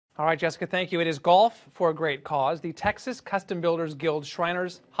All right, Jessica, thank you. It is Golf for a Great Cause, the Texas Custom Builders Guild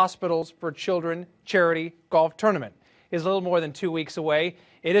Shriners Hospitals for Children Charity Golf Tournament. It is a little more than 2 weeks away.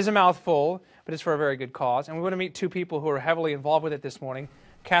 It is a mouthful, but it's for a very good cause. And we want to meet two people who are heavily involved with it this morning.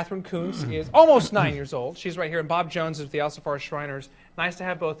 Katharine Koonce is almost 9 years old. She's right here. And Bob Jones is with the Alciphar Shriners. Nice to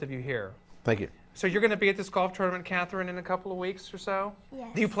have both of you here. Thank you. So you're going to be at this golf tournament, Katharine, in a couple of weeks or so? Yes.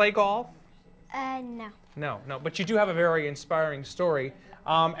 Do you play golf? No. No. But you do have a very inspiring story.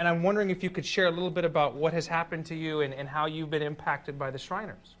 And I'm wondering if you could share a little bit about what has happened to you and how you've been impacted by the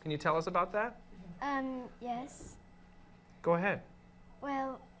Shriners. Can you tell us about that? Yes. Go ahead.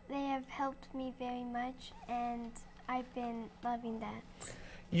 Well, they have helped me very much, and I've been loving that.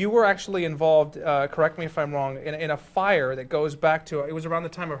 You were actually involved, correct me if I'm wrong, in a fire that goes back to, it was around the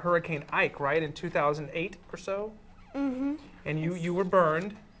time of Hurricane Ike, right, in 2008 or so? Mm-hmm. And you were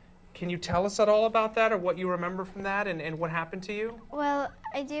burned. Can you tell us at all about that, or what you remember from that, and what happened to you? Well,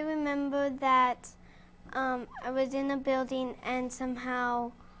 I do remember that I was in a building, and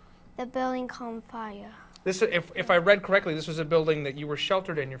somehow the building caught on fire. This, if I read correctly, this was a building that you were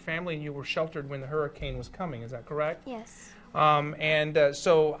sheltered in, your family, and you were sheltered when the hurricane was coming. Is that correct? Yes.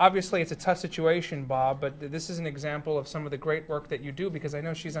 So obviously it's a tough situation, Bob, but this is an example of some of the great work that you do, because I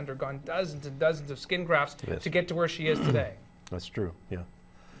know she's undergone dozens and dozens of skin grafts to get to where she is today. That's true, yeah.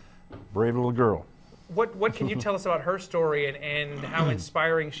 Brave little girl. What can you tell us about her story and how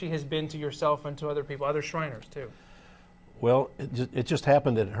inspiring she has been to yourself and to other people, other Shriners too? Well, it just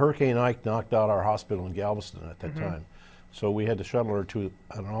happened that Hurricane Ike knocked out our hospital in Galveston at that time. So we had to shuttle her to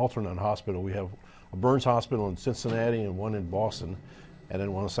an alternate hospital. We have a burns hospital in Cincinnati and one in Boston, and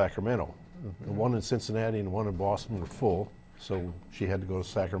then one in Sacramento. The one in Cincinnati and one in Boston were full, so she had to go to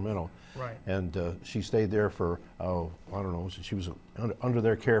Sacramento. Right. And she stayed there for, I don't know, she was under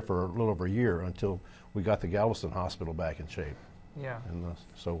their care for a little over a year until we got the Galveston Hospital back in shape. Yeah. And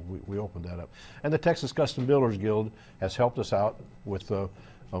so we opened that up. And the Texas Custom Builders Guild has helped us out with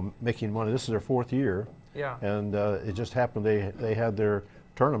making money. This is their 4th year. Yeah. And it just happened they had their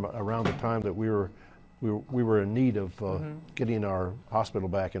tournament around the time that we were in need of getting our hospital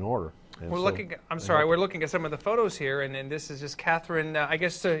back in order. And we're so, looking. I'm sorry. We're looking at some of the photos here, and this is just Katharine. I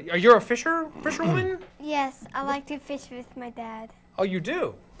guess you're a fisherwoman. Yes, I like to fish with my dad. Oh, you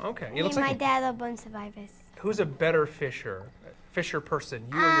do. Okay. It Me looks and like my dad are born survivors. Who's a better fisher person,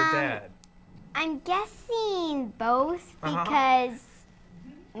 you or your dad? I'm guessing both because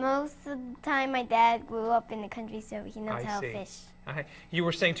most of the time my dad grew up in the country, so he knows how to fish. You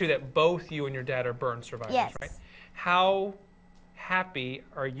were saying too that both you and your dad are burn survivors, yes. Right? How happy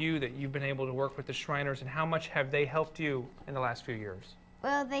are you that you've been able to work with the Shriners, and how much have they helped you in the last few years?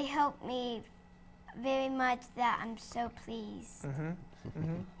 Well, they helped me very much that I'm so pleased.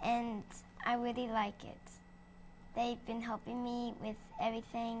 And I really like it. They've been helping me with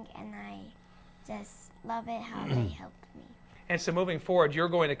everything, and I just love it how they helped me. And so moving forward, you're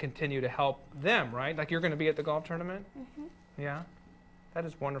going to continue to help them, right? Like you're going to be at the golf tournament? Yeah? That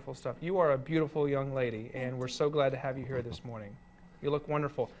is wonderful stuff. You are a beautiful young lady, and we're so glad to have you here this morning. You look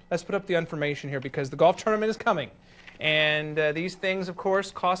wonderful. Let's put up the information here, because the golf tournament is coming. And these things, of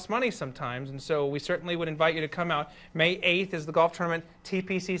course, cost money sometimes, and so we certainly would invite you to come out. May 8th is the golf tournament,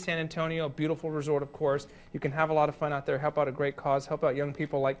 TPC San Antonio, a beautiful resort, of course. You can have a lot of fun out there, help out a great cause, help out young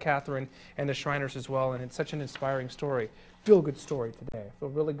people like Katharine and the Shriners as well, and it's such an inspiring story. Feel-good story today. I feel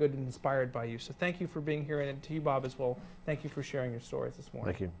really good and inspired by you. So thank you for being here, and to you, Bob, as well. Thank you for sharing your stories this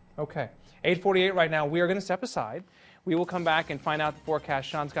morning. Thank you. Okay, 8:48 right now. We are going to step aside. We will come back and find out the forecast.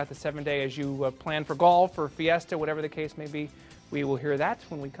 Sean's got the 7-day as you plan for golf or fiesta, whatever the case may be. We will hear that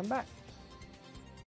when we come back.